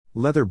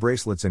Leather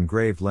bracelets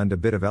engraved lend a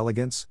bit of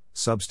elegance,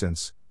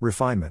 substance,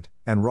 refinement,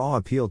 and raw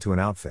appeal to an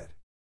outfit.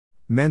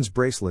 Men's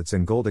bracelets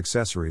and gold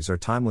accessories are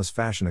timeless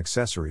fashion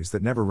accessories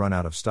that never run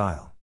out of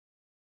style.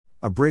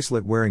 A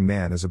bracelet-wearing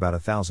man is about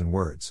 1,000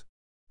 words.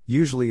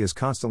 Usually is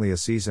constantly a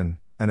season,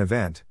 an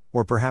event,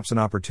 or perhaps an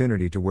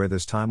opportunity to wear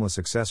this timeless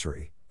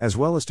accessory, as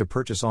well as to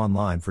purchase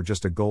online for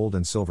just a gold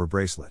and silver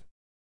bracelet.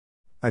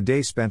 A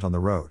day spent on the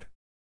road.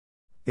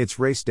 It's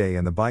race day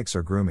and the bikes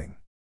are grooming.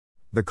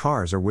 The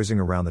cars are whizzing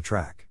around the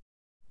track.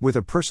 With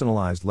a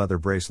personalized leather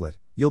bracelet,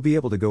 you'll be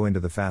able to go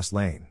into the fast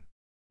lane.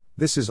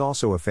 This is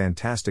also a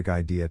fantastic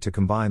idea to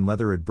combine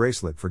leather-ed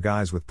bracelet for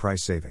guys with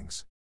price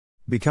savings.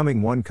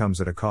 Becoming one comes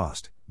at a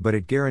cost, but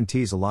it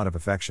guarantees a lot of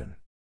affection.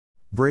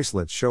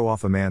 Bracelets show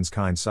off a man's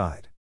kind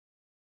side.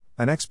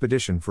 An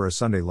expedition for a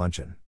Sunday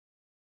luncheon.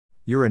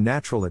 You're a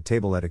natural at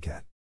table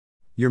etiquette.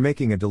 You're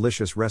making a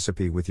delicious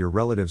recipe with your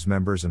relatives,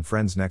 members, and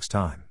friends next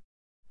time.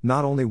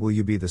 Not only will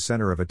you be the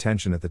center of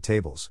attention at the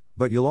tables,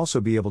 but you'll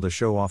also be able to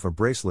show off a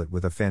bracelet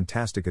with a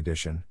fantastic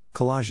addition,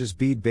 Collage's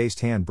bead-based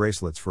hand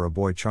bracelets for a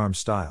boy charm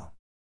style.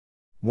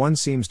 One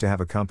seems to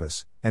have a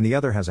compass, and the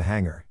other has a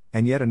hanger,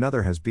 and yet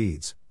another has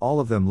beads. All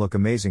of them look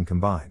amazing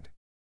combined.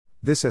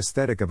 This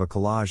aesthetic of a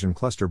collage and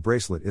cluster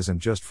bracelet isn't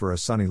just for a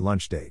sunny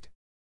lunch date.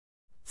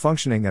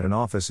 Functioning at an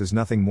office is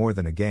nothing more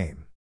than a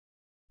game.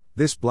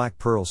 This black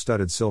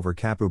pearl-studded silver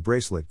Kapu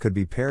bracelet could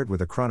be paired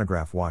with a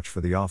chronograph watch for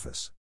the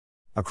office.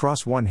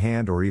 Across one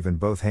hand or even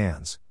both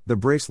hands, the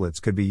bracelets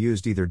could be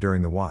used either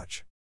during the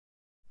watch.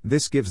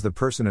 This gives the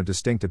person a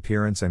distinct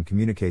appearance and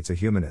communicates a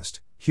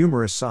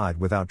humorous side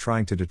without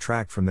trying to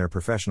detract from their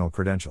professional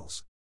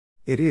credentials.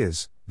 It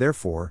is,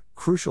 therefore,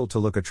 crucial to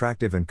look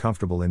attractive and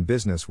comfortable in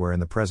business wear in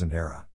the present era.